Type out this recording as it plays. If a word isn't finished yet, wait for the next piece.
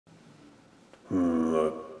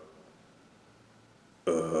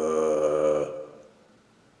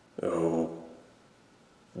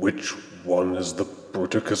Which one is the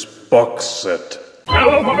Bruticus box set?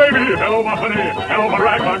 Hello, my baby! Hello, my honey! Hello, my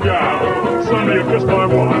ragtime gal! Suddenly you kissed my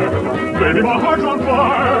wife! Baby, my heart's on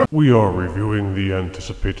fire! We are reviewing the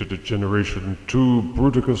anticipated Generation 2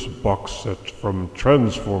 Bruticus box set from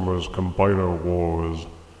Transformers Combiner Wars.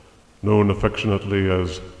 Known affectionately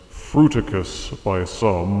as Fruiticus by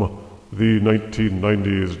some, the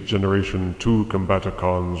 1990s Generation 2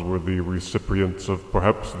 Combaticons were the recipients of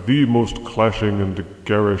perhaps the most clashing and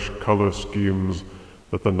garish color schemes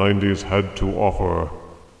that the 90s had to offer,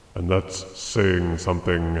 and that's saying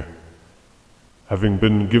something. Having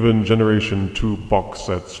been given Generation 2 box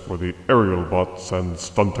sets for the Aerial Bots and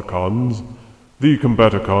Stunticons, the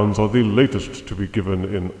Combaticons are the latest to be given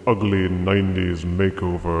in ugly 90s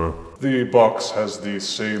makeover. The box has the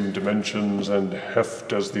same dimensions and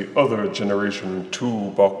heft as the other Generation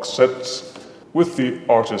 2 box sets, with the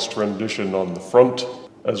artist rendition on the front,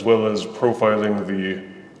 as well as profiling the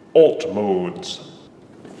alt modes.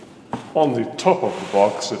 On the top of the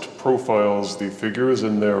box, it profiles the figures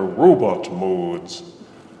in their robot modes,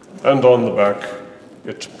 and on the back,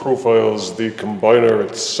 it profiles the Combiner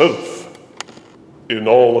itself in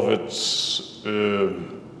all of its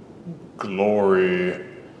glory.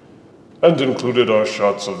 And included are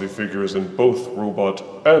shots of the figures in both robot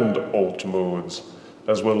and alt modes,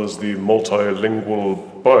 as well as the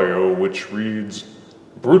multilingual bio, which reads,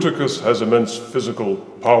 "Bruticus has immense physical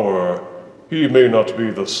power. He may not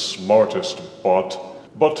be the smartest bot,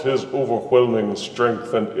 but his overwhelming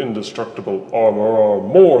strength and indestructible armor are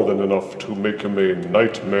more than enough to make him a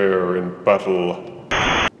nightmare in battle."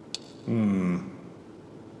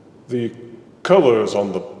 The colors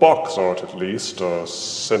on the box art, at least, are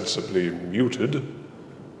sensibly muted,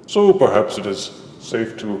 so perhaps it is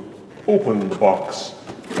safe to open the box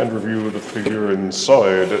and review the figure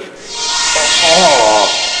inside.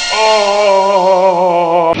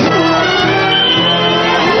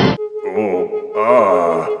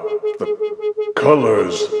 The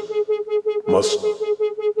colors must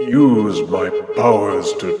use my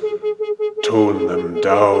powers to tone them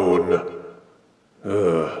down.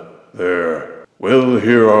 There. Well,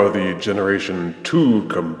 here are the Generation 2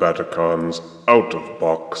 Combaticons out of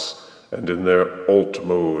box and in their alt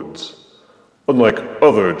modes. Unlike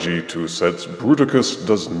other G2 sets, Bruticus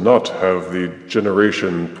does not have the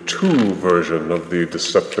Generation 2 version of the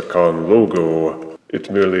Decepticon logo. It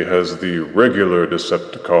merely has the regular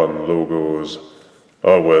Decepticon logos.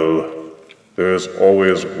 Ah well, there's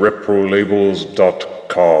always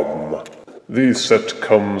reprolabels.com. The set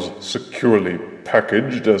comes securely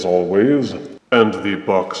packaged as always, and the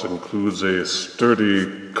box includes a sturdy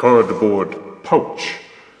cardboard pouch,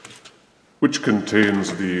 which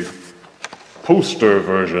contains the poster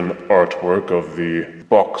version artwork of the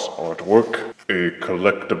box artwork, a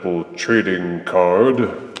collectible trading card,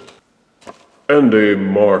 and a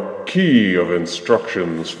marquee of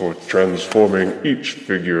instructions for transforming each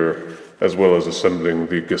figure, as well as assembling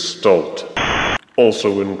the Gestalt.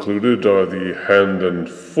 Also included are the hand and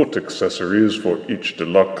foot accessories for each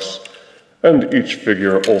deluxe, and each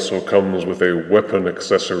figure also comes with a weapon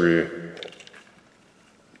accessory.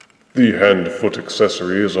 The hand-foot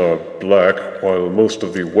accessories are black, while most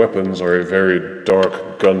of the weapons are a very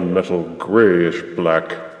dark gunmetal grayish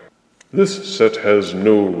black. This set has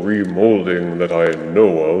no remolding that I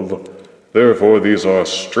know of, therefore these are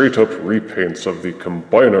straight-up repaints of the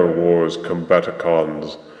Combiner Wars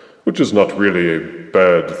Combaticons, which is not really a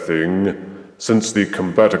bad thing, since the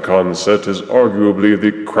Combaticon set is arguably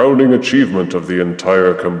the crowning achievement of the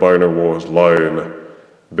entire Combiner Wars line.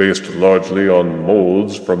 Based largely on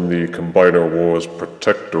molds from the Combiner Wars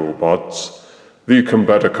Protectobots, the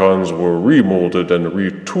Combaticons were remolded and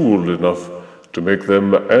retooled enough to make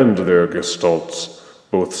them and their Gestalts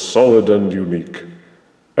both solid and unique.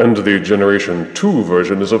 And the Generation 2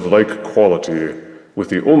 version is of like quality, with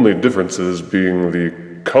the only differences being the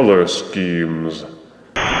color schemes.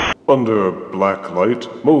 Under black light,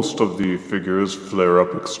 most of the figures flare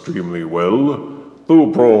up extremely well, though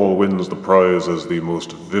Brawl wins the prize as the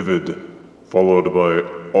most vivid, followed by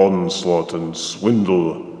Onslaught and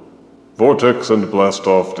Swindle. Vortex and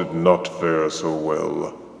Blastoff did not fare so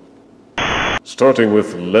well. Starting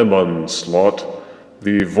with Lemonslaught,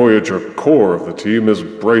 the Voyager core of the team is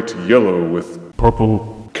bright yellow with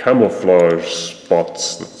purple camouflage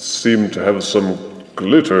spots that seem to have some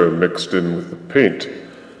glitter mixed in with the paint.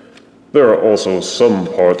 There are also some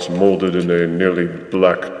parts molded in a nearly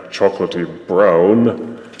black chocolatey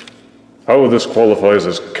brown. How this qualifies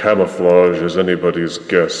as camouflage is anybody's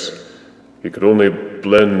guess. He could only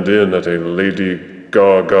blend in at a Lady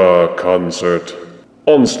Gaga concert.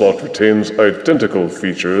 Onslaught retains identical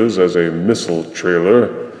features as a missile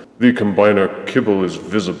trailer. The Combiner kibble is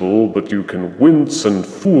visible, but you can wince and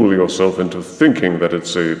fool yourself into thinking that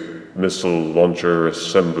it's a missile launcher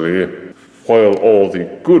assembly. While all the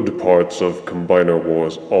good parts of Combiner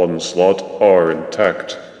Wars Onslaught are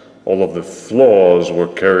intact, all of the flaws were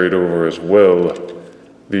carried over as well.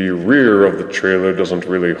 The rear of the trailer doesn't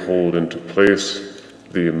really hold into place.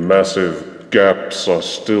 The massive gaps are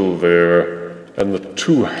still there, and the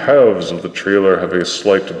two halves of the trailer have a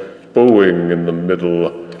slight bowing in the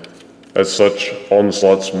middle. As such,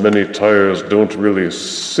 Onslaught's many tires don't really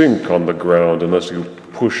sink on the ground unless you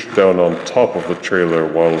push down on top of the trailer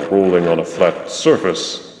while rolling on a flat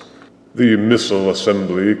surface. The missile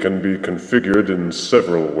assembly can be configured in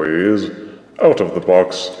several ways. Out of the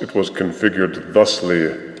box, it was configured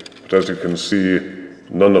thusly, but as you can see,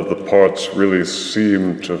 none of the parts really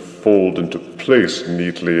seem to fold into place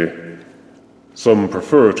neatly. Some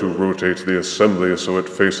prefer to rotate the assembly so it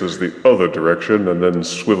faces the other direction and then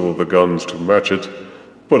swivel the guns to match it,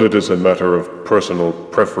 but it is a matter of personal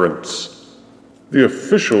preference. The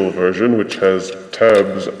official version, which has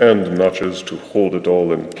tabs and notches to hold it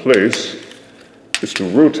all in place, is to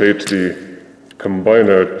rotate the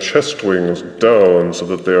Combiner chest wings down so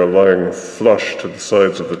that they are lying flush to the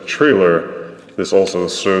sides of the trailer. This also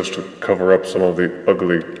serves to cover up some of the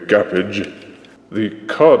ugly gappage. The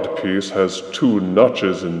cod piece has two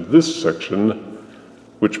notches in this section,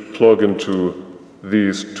 which plug into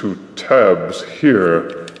these two tabs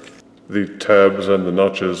here. The tabs and the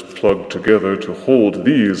notches plug together to hold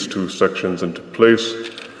these two sections into place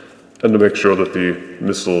and to make sure that the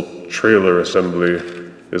missile trailer assembly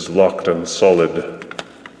is locked and solid.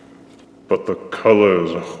 But the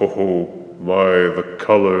colors, oh my, the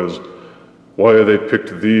colors. Why they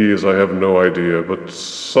picked these, I have no idea, but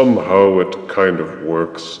somehow it kind of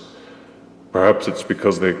works. Perhaps it's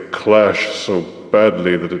because they clash so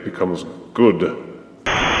badly that it becomes good.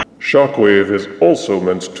 Shockwave is also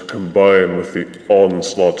meant to combine with the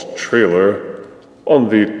Onslaught trailer. On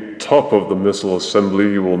the top of the missile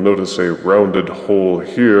assembly, you will notice a rounded hole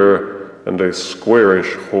here and a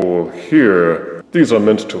squarish hole here. These are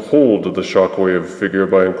meant to hold the Shockwave figure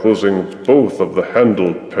by enclosing both of the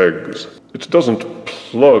handle pegs. It doesn't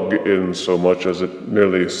plug in so much as it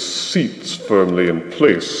merely seats firmly in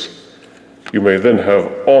place. You may then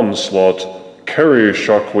have Onslaught carry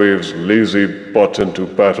Shockwave's lazy butt into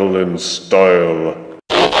battle in style.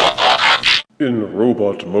 In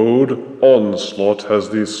robot mode, Onslaught has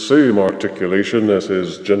the same articulation as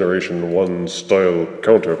his Generation 1 style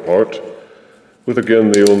counterpart, with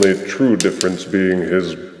again the only true difference being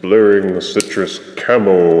his blaring citrus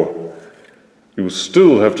camo. You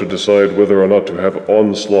still have to decide whether or not to have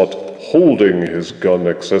Onslaught holding his gun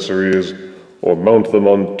accessories or mount them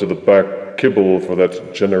onto the back kibble for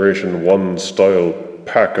that Generation 1 style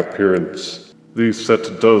pack appearance. The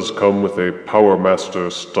set does come with a Power Master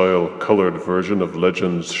style colored version of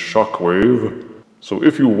Legends Shockwave, so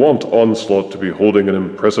if you want Onslaught to be holding an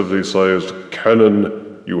impressively sized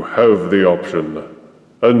cannon, you have the option.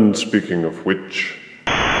 And speaking of which,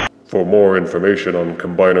 for more information on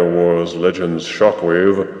Combiner Wars Legends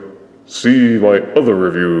Shockwave, see my other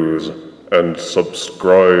reviews and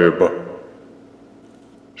subscribe.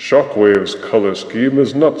 Shockwave's color scheme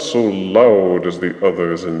is not so loud as the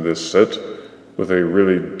others in this set, with a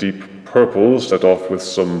really deep purple set off with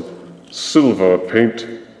some silver paint,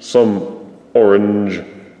 some orange,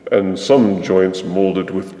 and some joints molded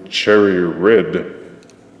with cherry red.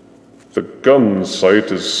 The gun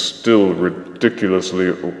sight is still ridiculously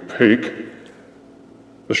opaque.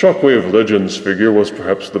 The Shockwave Legends figure was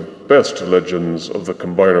perhaps the best Legends of the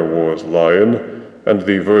Combiner Wars line, and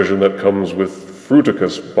the version that comes with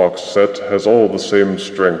Bruticus box set has all the same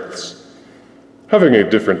strengths. Having a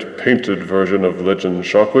different painted version of Legend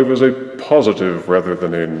Shockwave is a positive rather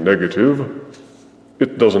than a negative.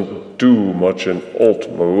 It doesn't do much in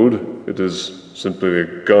alt mode. It is simply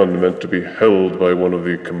a gun meant to be held by one of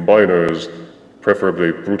the combiners,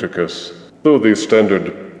 preferably Bruticus, though the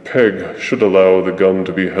standard peg should allow the gun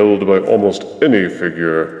to be held by almost any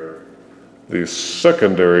figure. The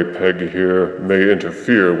secondary peg here may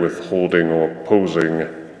interfere with holding or posing.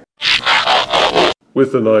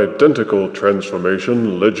 With an identical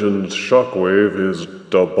transformation, Legends Shockwave is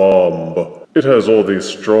da bomb. It has all the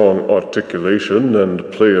strong articulation and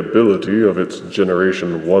playability of its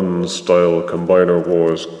Generation 1 style Combiner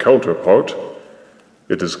Wars counterpart.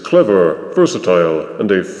 It is clever, versatile,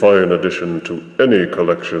 and a fine addition to any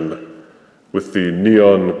collection. With the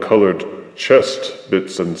neon-colored chest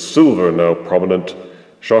bits and silver now prominent,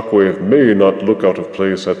 Shockwave may not look out of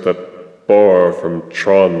place at that bar from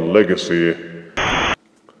Tron Legacy.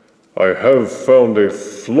 I have found a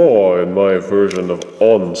flaw in my version of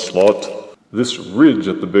Onslaught. This ridge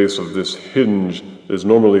at the base of this hinge is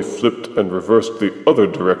normally flipped and reversed the other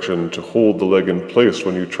direction to hold the leg in place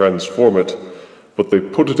when you transform it, but they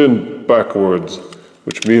put it in backwards,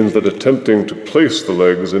 which means that attempting to place the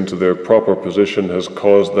legs into their proper position has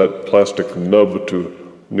caused that plastic nub to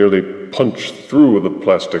nearly punch through the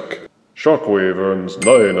plastic. Shockwave earns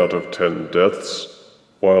 9 out of 10 deaths,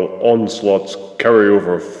 while Onslaught's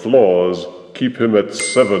carryover flaws keep him at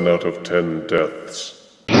 7 out of 10 deaths.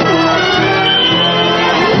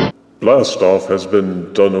 Blastoff has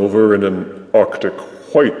been done over in an Arctic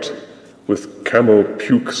white, with camo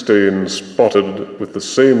puke stain spotted with the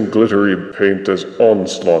same glittery paint as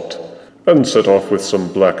Onslaught, and set off with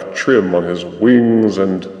some black trim on his wings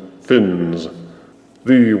and fins.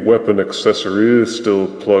 The weapon accessory still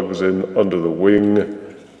plugs in under the wing,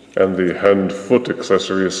 and the hand-foot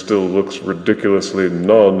accessory still looks ridiculously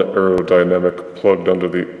non-aerodynamic plugged under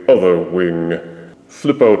the other wing.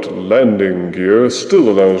 Flip-out landing gear still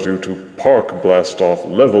allows you to park Blastoff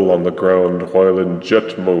level on the ground while in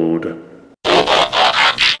jet mode.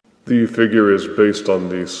 The figure is based on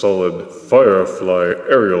the solid Firefly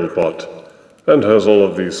aerial bot, and has all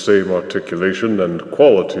of the same articulation and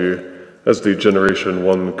quality as the Generation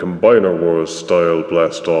 1 Combiner Wars style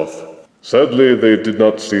Blastoff. Sadly, they did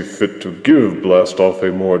not see fit to give Blastoff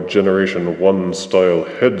a more Generation 1 style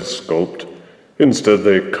head sculpt. Instead,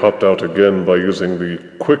 they copped out again by using the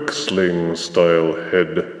Quick Sling style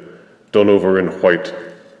head, done over in white.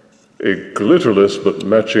 A glitterless but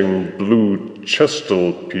matching blue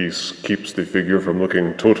Gestalt piece keeps the figure from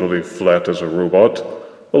looking totally flat as a robot,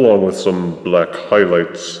 along with some black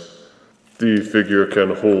highlights. The figure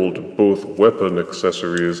can hold both weapon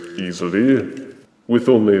accessories easily, with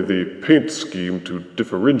only the paint scheme to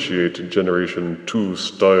differentiate Generation 2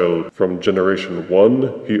 style from Generation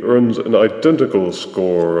 1, he earns an identical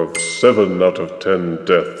score of 7 out of 10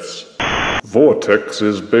 deaths. Vortex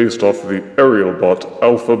is based off the aerial bot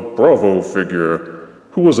Alpha Bravo figure,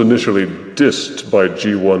 who was initially dissed by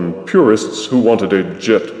G1 purists who wanted a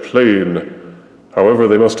jet plane. However,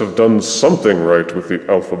 they must have done something right with the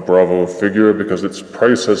Alpha Bravo figure because its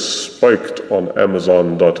price has spiked on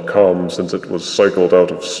Amazon.com since it was cycled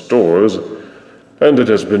out of stores, and it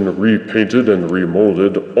has been repainted and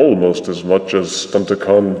remolded almost as much as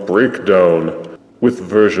Stunticon Breakdown, with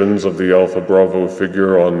versions of the Alpha Bravo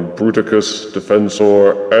figure on Bruticus,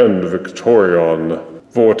 Defensor, and Victorion.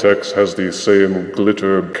 Vortex has the same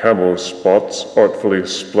glitter camo spots artfully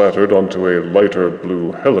splattered onto a lighter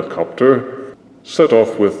blue helicopter, set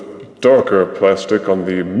off with darker plastic on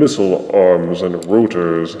the missile arms and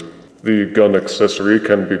rotors. The gun accessory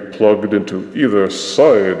can be plugged into either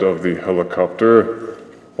side of the helicopter,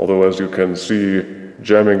 although as you can see,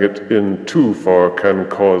 jamming it in too far can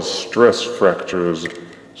cause stress fractures,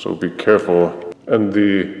 so be careful. And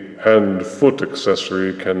the hand-foot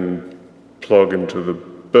accessory can plug into the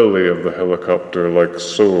belly of the helicopter like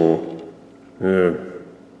so.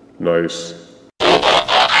 Nice.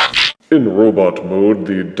 In robot mode,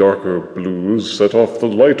 the darker blues set off the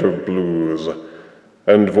lighter blues,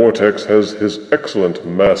 and Vortex has his excellent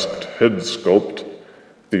masked head sculpt.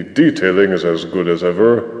 The detailing is as good as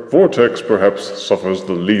ever. Vortex perhaps suffers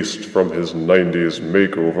the least from his 90s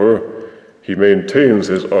makeover. He maintains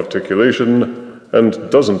his articulation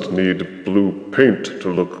and doesn't need blue paint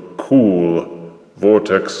to look cool.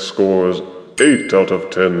 Vortex scores 8 out of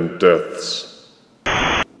 10 deaths.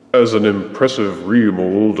 As an impressive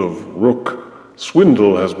remold of Rook,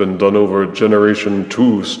 Swindle has been done over Generation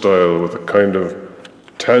 2 style with a kind of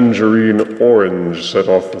tangerine orange set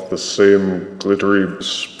off with the same glittery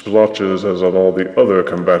splotches as on all the other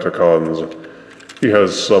Combaticons. He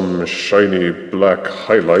has some shiny black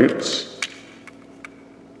highlights,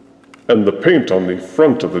 and the paint on the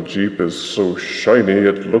front of the Jeep is so shiny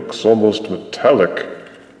it looks almost metallic.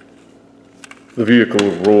 The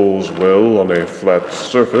vehicle rolls well on a flat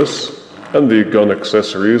surface, and the gun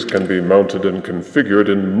accessories can be mounted and configured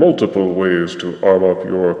in multiple ways to arm up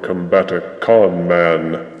your Combaticon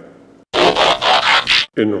man.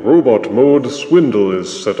 In robot mode, Swindle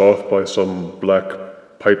is set off by some black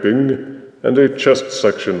piping and a chest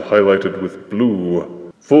section highlighted with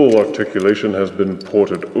blue. Full articulation has been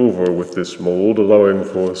ported over with this mold, allowing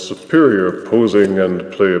for superior posing and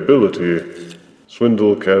playability.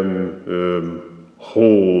 Swindle can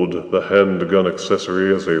hold the handgun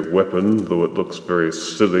accessory as a weapon, though it looks very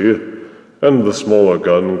silly, and the smaller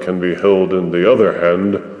gun can be held in the other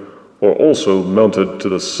hand, or also mounted to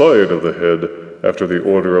the side of the head after the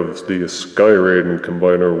order of the Skyrain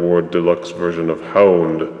Combiner War Deluxe version of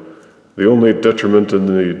Hound. The only detriment in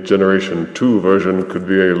the Generation 2 version could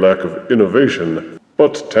be a lack of innovation,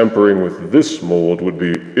 but tampering with this mold would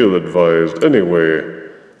be ill-advised anyway,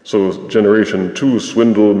 so Generation 2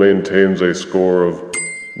 Swindle maintains a score of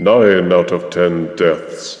 9 out of 10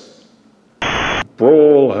 deaths.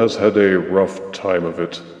 Brawl has had a rough time of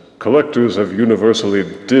it. Collectors have universally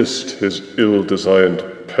dissed his ill-designed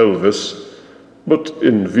pelvis, but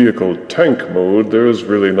in vehicle tank mode there is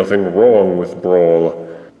really nothing wrong with Brawl.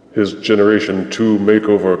 His Generation 2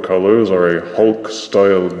 makeover colors are a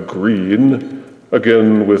Hulk-style green,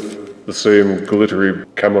 again with the same glittery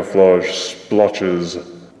camouflage splotches.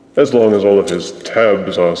 As long as all of his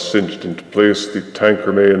tabs are cinched into place, the tank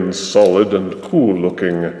remains solid and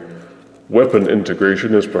cool-looking. Weapon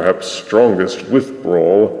integration is perhaps strongest with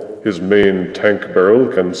Brawl. His main tank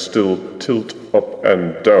barrel can still tilt up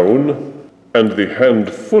and down, and the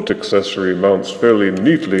hand-foot accessory mounts fairly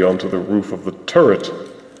neatly onto the roof of the turret.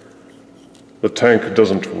 The tank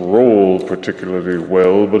doesn't roll particularly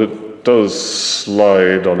well, but it does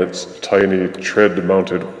slide on its tiny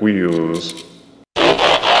tread-mounted wheels.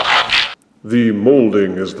 The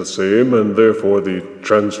molding is the same, and therefore the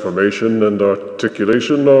transformation and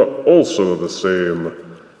articulation are also the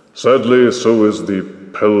same. Sadly, so is the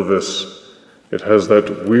pelvis. It has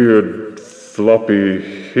that weird floppy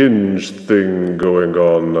hinge thing going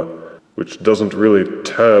on, which doesn't really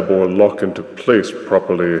tab or lock into place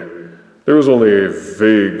properly. There is only a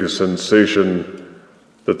vague sensation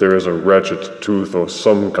that there is a ratchet tooth or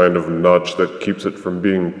some kind of notch that keeps it from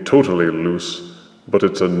being totally loose, but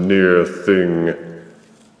it's a near thing.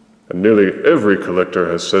 And nearly every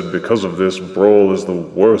collector has said because of this, Brawl is the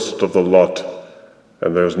worst of the lot.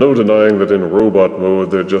 And there's no denying that in robot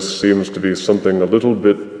mode there just seems to be something a little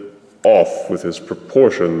bit off with his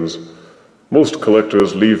proportions. Most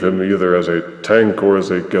collectors leave him either as a tank or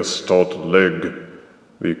as a Gestalt leg.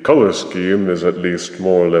 The color scheme is at least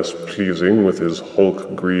more or less pleasing, with his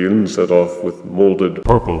Hulk green set off with molded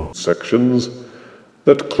purple sections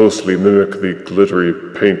that closely mimic the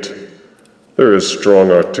glittery paint. There is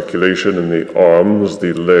strong articulation in the arms,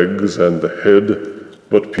 the legs, and the head,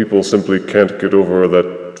 but people simply can't get over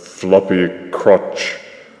that floppy crotch.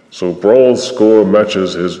 So Brawl's score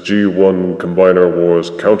matches his G1 Combiner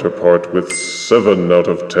Wars counterpart with 7 out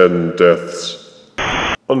of 10 deaths.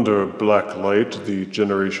 Under black light, the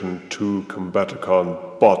Generation 2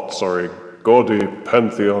 Combaticon bots are a gaudy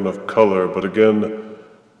pantheon of color, but again,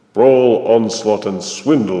 Brawl, Onslaught, and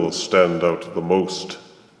Swindle stand out the most.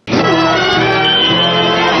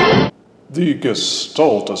 The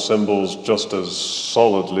Gestalt assembles just as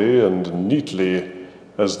solidly and neatly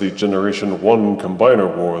as the Generation 1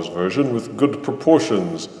 Combiner Wars version, with good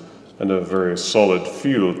proportions and a very solid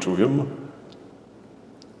feel to him.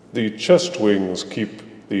 The chest wings keep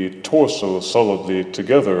the torso solidly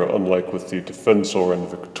together, unlike with the Defensor and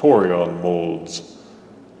Victorion molds.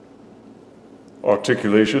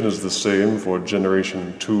 Articulation is the same for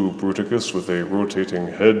Generation 2 Bruticus, with a rotating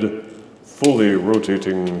head, fully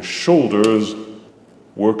rotating shoulders,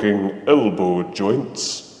 working elbow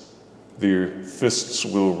joints. The fists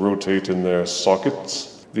will rotate in their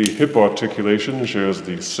sockets. The hip articulation shares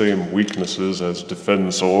the same weaknesses as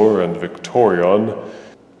Defensor and Victorion.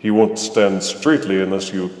 He won't stand straightly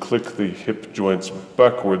unless you click the hip joints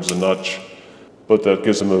backwards a notch, but that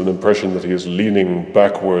gives him an impression that he is leaning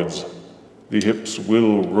backwards. The hips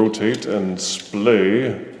will rotate and splay,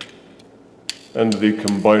 and the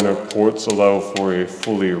combiner ports allow for a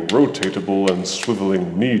fully rotatable and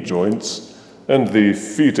swiveling knee joints, and the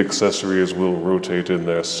feet accessories will rotate in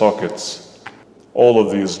their sockets. All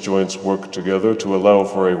of these joints work together to allow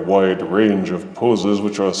for a wide range of poses,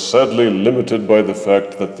 which are sadly limited by the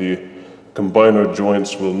fact that the combiner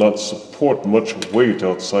joints will not support much weight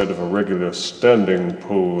outside of a regular standing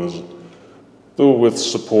pose. Though with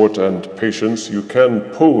support and patience, you can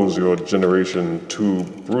pose your Generation 2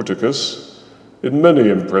 Bruticus in many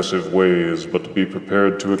impressive ways, but be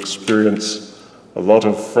prepared to experience a lot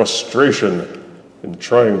of frustration in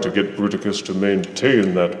trying to get Bruticus to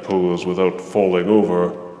maintain that pose without falling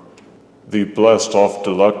over. The Blast-Off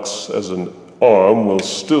Deluxe as an arm will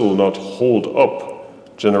still not hold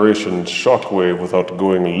up Generation Shockwave without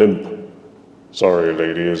going limp. Sorry,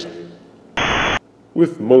 ladies.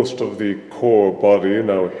 With most of the core body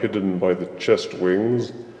now hidden by the chest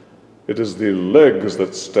wings, it is the legs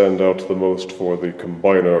that stand out the most for the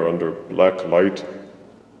Combiner under black light,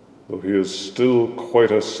 though he is still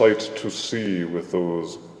quite a sight to see with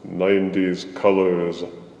those 90s colors.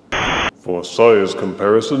 For size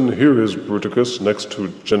comparison, here is Bruticus next to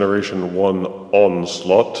Generation 1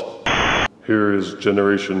 Onslaught. Here is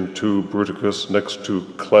Generation 2 Bruticus next to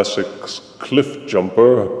Classic's Cliff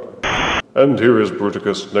Jumper. And here is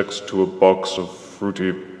Bruticus next to a box of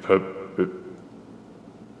fruity pep...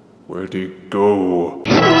 Where'd he go?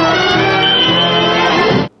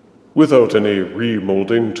 Without any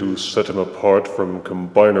remolding to set him apart from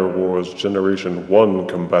Combiner Wars Generation 1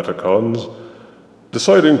 Combaticons,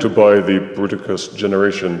 deciding to buy the Bruticus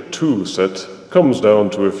Generation 2 set comes down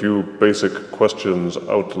to a few basic questions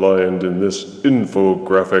outlined in this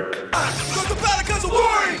infographic. The Combaticons are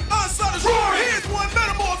warring! Onslaught is roaring! Here's one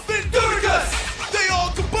metamorphin, Bruticus! They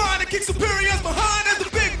all combine to kick superiors behind as the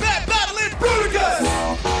big bad battle in Bruticus!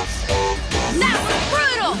 That's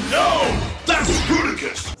brutal! No! That's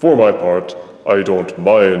Bruticus! For my part, I don't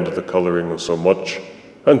mind the coloring so much,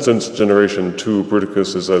 and since Generation 2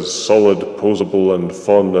 Bruticus is as solid, posable, and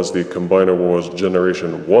fun as the Combiner Wars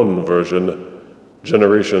Generation 1 version,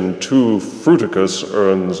 Generation 2 Fruiticus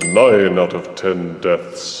earns 9 out of 10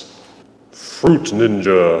 deaths. Fruit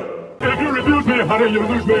Ninja. If you refuse me, honey, you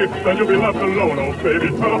lose me. Then you'll be left alone, oh baby.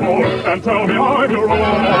 Tell them all and tell me I'm your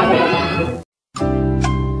own.